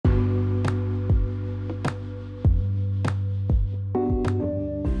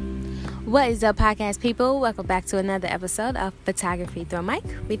What is up, podcast people? Welcome back to another episode of Photography Through a Mic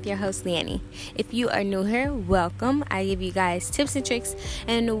with your host, Leannie. If you are new here, welcome. I give you guys tips and tricks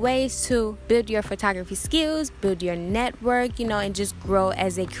and ways to build your photography skills, build your network, and just grow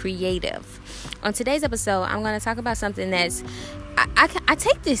as a creative. On today's episode, I'm going to talk about something that's I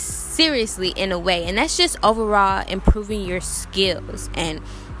take this seriously in a way, and that's just overall improving your skills and,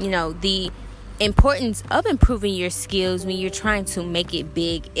 the importance of improving your skills when you're trying to make it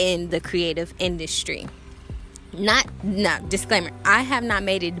big in the creative industry. Disclaimer, I have not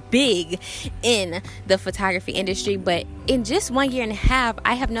made it big in the photography industry, but in just 1 year and a half,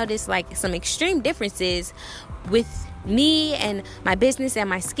 I have noticed some extreme differences with me and my business and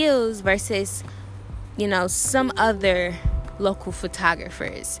my skills versus, some other local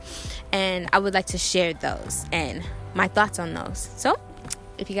photographers. And I would like to share those and my thoughts on those. So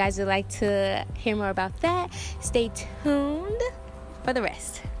if you guys would like to hear more about that, stay tuned for the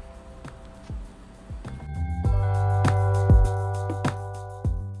rest.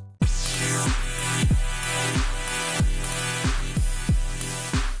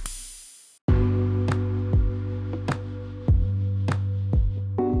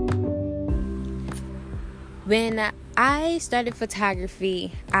 When I started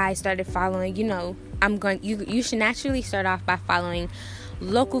photography, I started following, you should naturally start off by following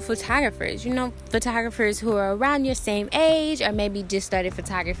local photographers, photographers who are around your same age or maybe just started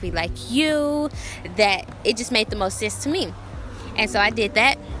photography like you, that it just made the most sense to me. And so I did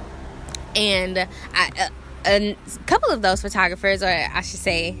that. And a couple of those photographers, or I should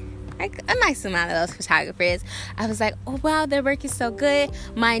say, a nice amount of those photographers, I was like, oh wow, their work is so good.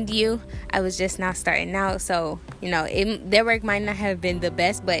 Mind you, I was just now starting out, so their work might not have been the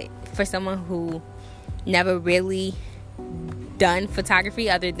best, but for someone who never really done photography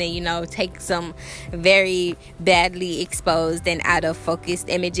other than take some very badly exposed and out of focused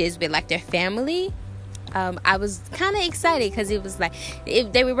images with their family, I was kind of excited because it was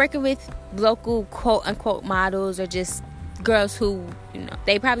if they were working with local quote unquote models or just girls who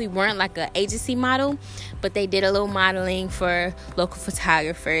they probably weren't an agency model, but they did a little modeling for local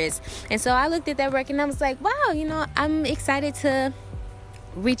photographers. And so I looked at their work and I was like, wow, I'm excited to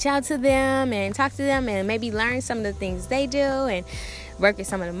reach out to them and talk to them and maybe learn some of the things they do and work with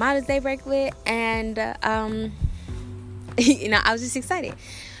some of the models they work with. And I was just excited.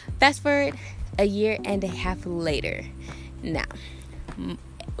 Fast forward a year and a half later. Now,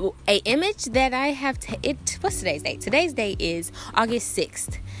 a image that I have what's today's date? Today's date is August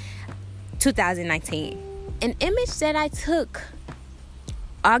 6th, 2019. An image that I took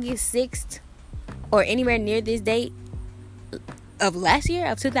August 6th or anywhere near this date of last year,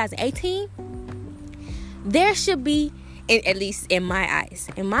 of 2018, there should be, at least in my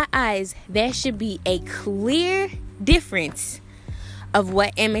eyes, there should be a clear difference of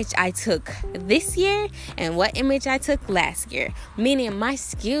what image I took this year and what image I took last year. Meaning my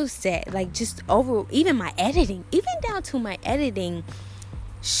skill set, even my editing, even down to my editing,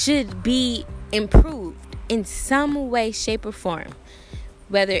 should be improved in some way, shape, or form.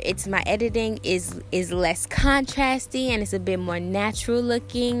 Whether it's my editing is less contrasty and it's a bit more natural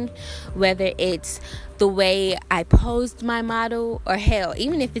looking, whether it's the way I posed my model, or hell,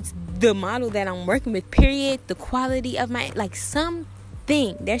 even if it's the model that I'm working with, period, the quality of my,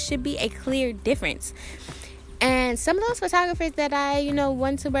 something, there should be a clear difference. And some of those photographers that I,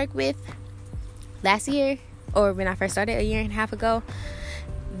 wanted to work with last year, or when I first started a year and a half ago,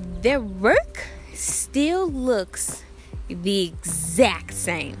 their work still looks the exact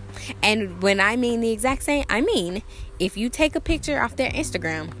same. And when I mean the exact same, I mean if you take a picture off their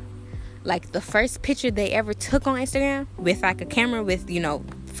Instagram, the first picture they ever took on Instagram with a camera with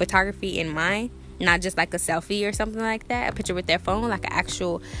photography in mind, not just a selfie or something like that, a picture with their phone, an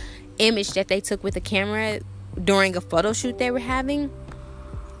actual image that they took with a camera during a photo shoot they were having,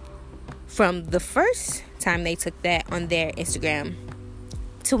 from the first time they took that on their Instagram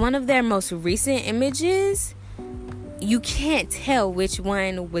to one of their most recent images, you can't tell which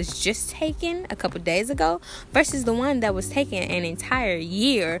one was just taken a couple days ago versus the one that was taken an entire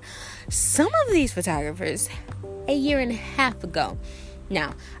year. Some of these photographers, a year and a half ago.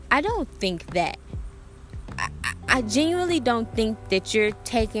 Now, I don't think that, I genuinely don't think that you're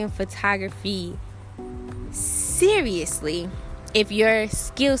taking photography seriously if your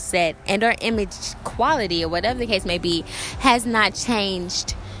skill set and or image quality, or whatever the case may be, has not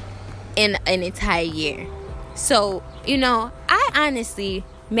changed in an entire year. So, I honestly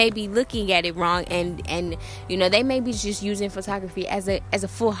may be looking at it wrong, and they may be just using photography as a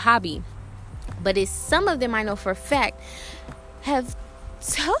full hobby. But it's some of them I know for a fact have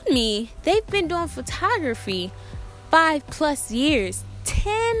told me they've been doing photography 5+ years,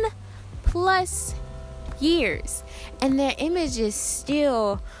 10+ plus years, and their images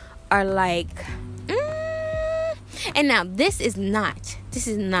still are like and now this is not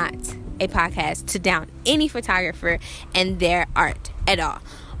a podcast to down any photographer and their art at all.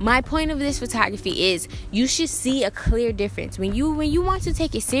 My point of this photography is you should see a clear difference. When you want to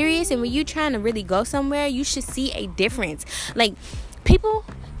take it serious and when you're trying to really go somewhere, you should see a difference. Like people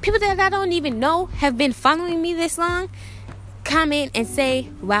that I don't even know have been following me this long comment and say,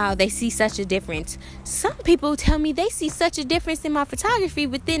 wow, they see such a difference. Some people tell me they see such a difference in my photography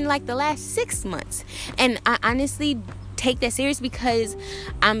within like the last 6 months. And I honestly take that serious because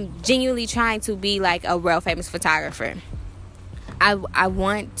I'm genuinely trying to be like a world famous photographer. I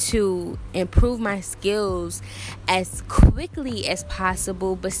want to improve my skills as quickly as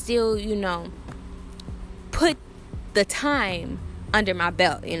possible, but still, put the time under my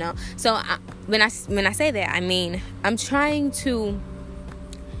belt, So when I say that, I mean I'm trying to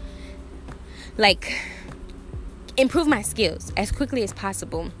like improve my skills as quickly as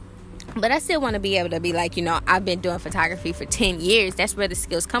possible. But I still want to be able to be like, I've been doing photography for 10 years. That's where the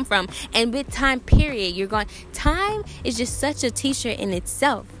skills come from. And with time period, time is just such a teacher in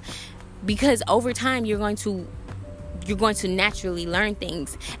itself, because over time you're going to naturally learn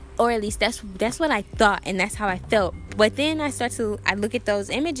things, or at least that's what I thought, and that's how I felt. But then I look at those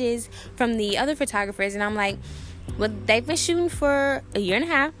images from the other photographers, and I'm like, well, they've been shooting for a year and a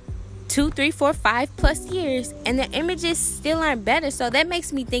half, 2, 3, 4, 5+ years, and the images still aren't better. So that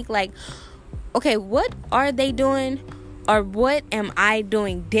makes me think like, okay, what are they doing, or what am I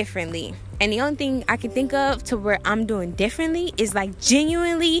doing differently? And the only thing I can think of to where I'm doing differently is like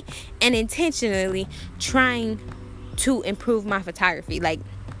genuinely and intentionally trying to improve my photography. Like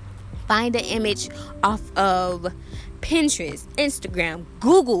find an image off of Pinterest, Instagram,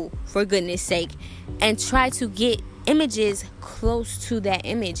 Google, for goodness sake, and try to get images close to that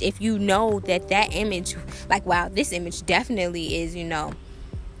image. If you know that image, like, wow, this image definitely is, on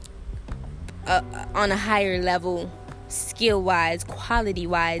a higher level, skill-wise,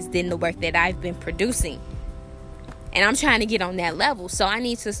 quality-wise, than the work that I've been producing. And I'm trying to get on that level. So I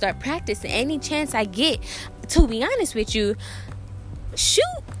need to start practicing any chance I get. To be honest with you, shoot.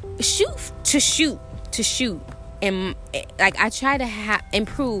 And like I try to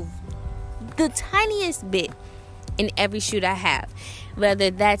improve the tiniest bit in every shoot I have,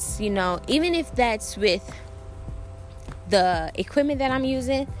 whether that's even if that's with the equipment that I'm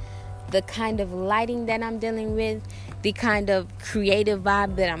using, the kind of lighting that I'm dealing with, the kind of creative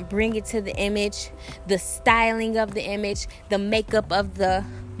vibe that I'm bringing to the image, the styling of the image, the makeup of the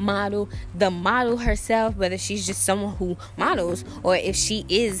model herself, whether she's just someone who models or if she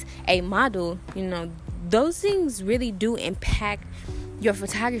is a model. Those things really do impact your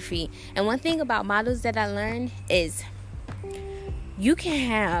photography. And one thing about models that I learned is you can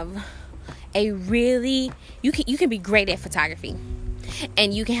have you can be great at photography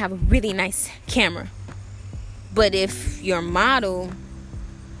and you can have a really nice camera, but if your model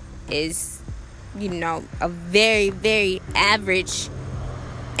is a very, very average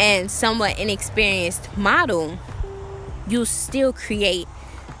and somewhat inexperienced model, you still create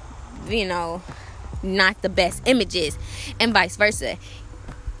not the best images, and vice versa.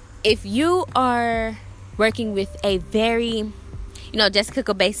 If you are working with a very Jessica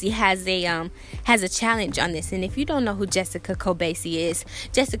Kobasi has a challenge on this. And if you don't know who Jessica Kobasi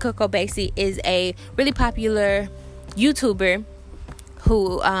is a really popular YouTuber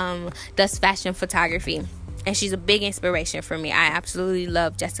who does fashion photography, and she's a big inspiration for me. I absolutely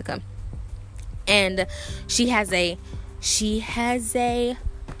love Jessica. And she has a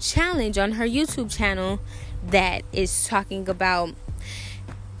challenge on her YouTube channel that is talking about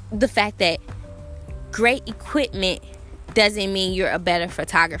the fact that great equipment doesn't mean you're a better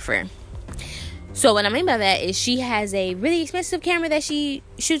photographer. So what I mean by that is she has a really expensive camera that she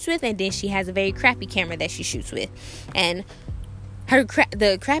shoots with, and then she has a very crappy camera that she shoots with. And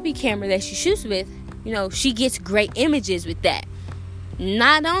the crappy camera that she shoots with, she gets great images with that.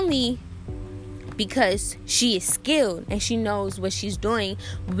 Not only because she is skilled and she knows what she's doing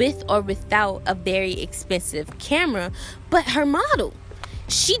with or without a very expensive camera, but her model,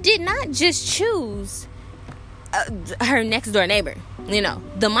 she did not just choose her next door neighbor.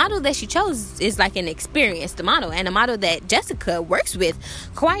 The model that she chose is like an experienced model, and a model that Jessica works with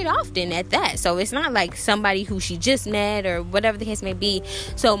quite often at that. So it's not like somebody who she just met or whatever the case may be.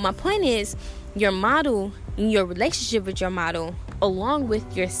 So my point is, your model and your relationship with your model, along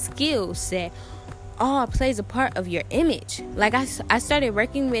with your skill set, all plays a part of your image. Like I started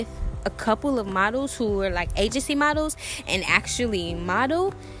working with a couple of models who were like agency models and actually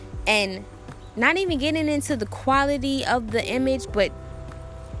model, and not even getting into the quality of the image, but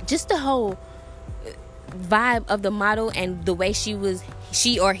just the whole vibe of the model and the way she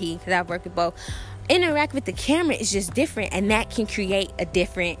or he, because I've worked with both, interact with the camera is just different, and that can create a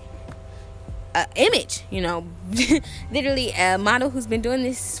different image. Literally, a model who's been doing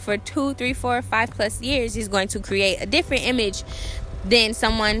this for 2, 3, 4, 5+ years is going to create a different image than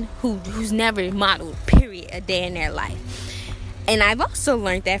someone who's never modeled, period, a day in their life. And I've also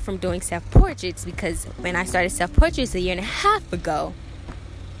learned that from doing self-portraits, because when I started self-portraits 1.5 years ago,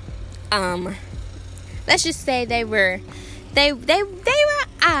 let's just say they were alright. They were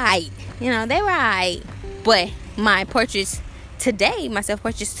alright. But my portraits today, my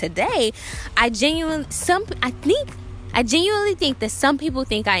self-portraits today, I genuinely think that some people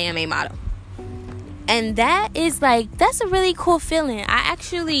think I am a model. And that's a really cool feeling. I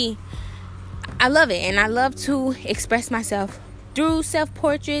love it, and I love to express myself through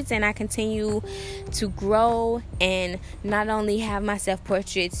self-portraits, and I continue to grow and not only have my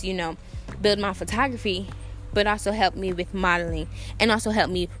self-portraits, build my photography, but also help me with modeling and also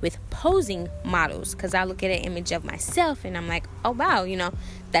help me with posing models, because I look at an image of myself and I'm like, oh wow,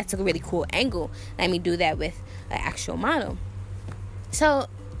 that's a really cool angle. Let me do that with an actual model. So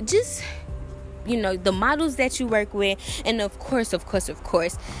just the models that you work with, and of course the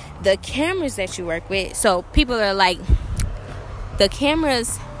cameras that you work with. So people are like, the camera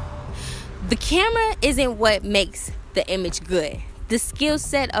isn't what makes the image good. The skill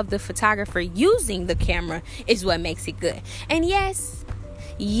set of the photographer using the camera is what makes it good. And yes,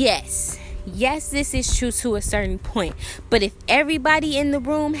 this is true to a certain point. But if everybody in the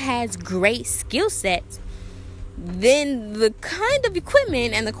room has great skill sets, then the kind of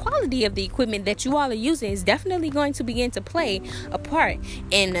equipment and the quality of the equipment that you all are using is definitely going to begin to play a part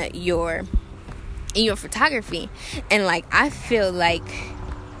in your photography. And I feel like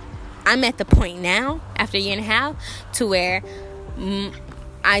I'm at the point now, after 1.5 years, to where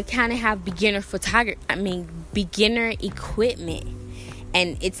I kind of have beginner equipment,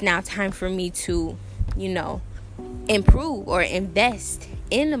 and it's now time for me to improve or invest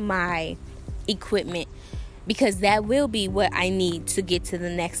in my equipment, because that will be what I need to get to the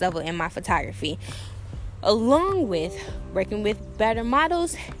next level in my photography, along with working with better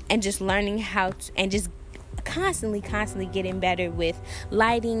models and just learning how to, and just constantly getting better with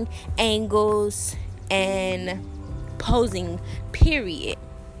lighting, angles, and posing, period.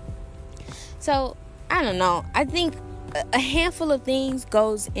 So I don't know, I think a handful of things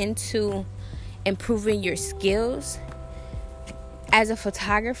goes into improving your skills as a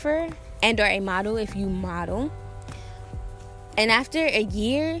photographer and or a model, if you model. And after 1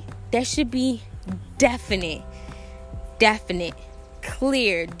 year, there should be definite,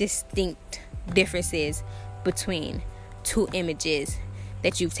 clear, distinct differences between 2 images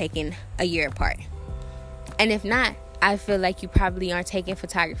that you've taken 1 year apart. And if not, I feel like you probably aren't taking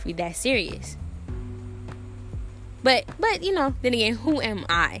photography that serious. But then again, who am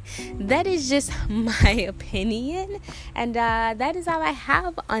I? That is just my opinion. And that is all I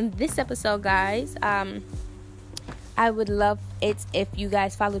have on this episode, guys. I would love it if you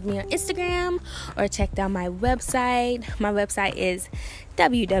guys followed me on Instagram or checked out my website. My website is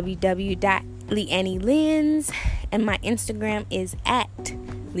www.leannielens, and my Instagram is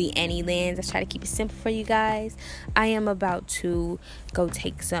 @LeanniLens. I try to keep it simple for you guys. I am about to go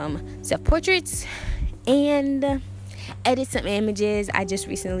take some self-portraits and edit some images. I just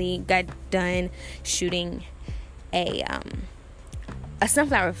recently got done shooting a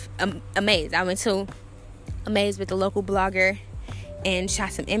sunflower maze. I went to a maze with a local blogger and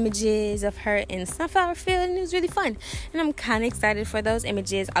shot some images of her in sunflower field, and it was really fun. And I'm kind of excited for those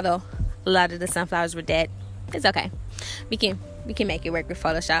images, although a lot of the sunflowers were dead. It's okay. We can make it work with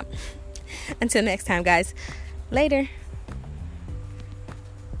Photoshop. Until next time, guys. Later.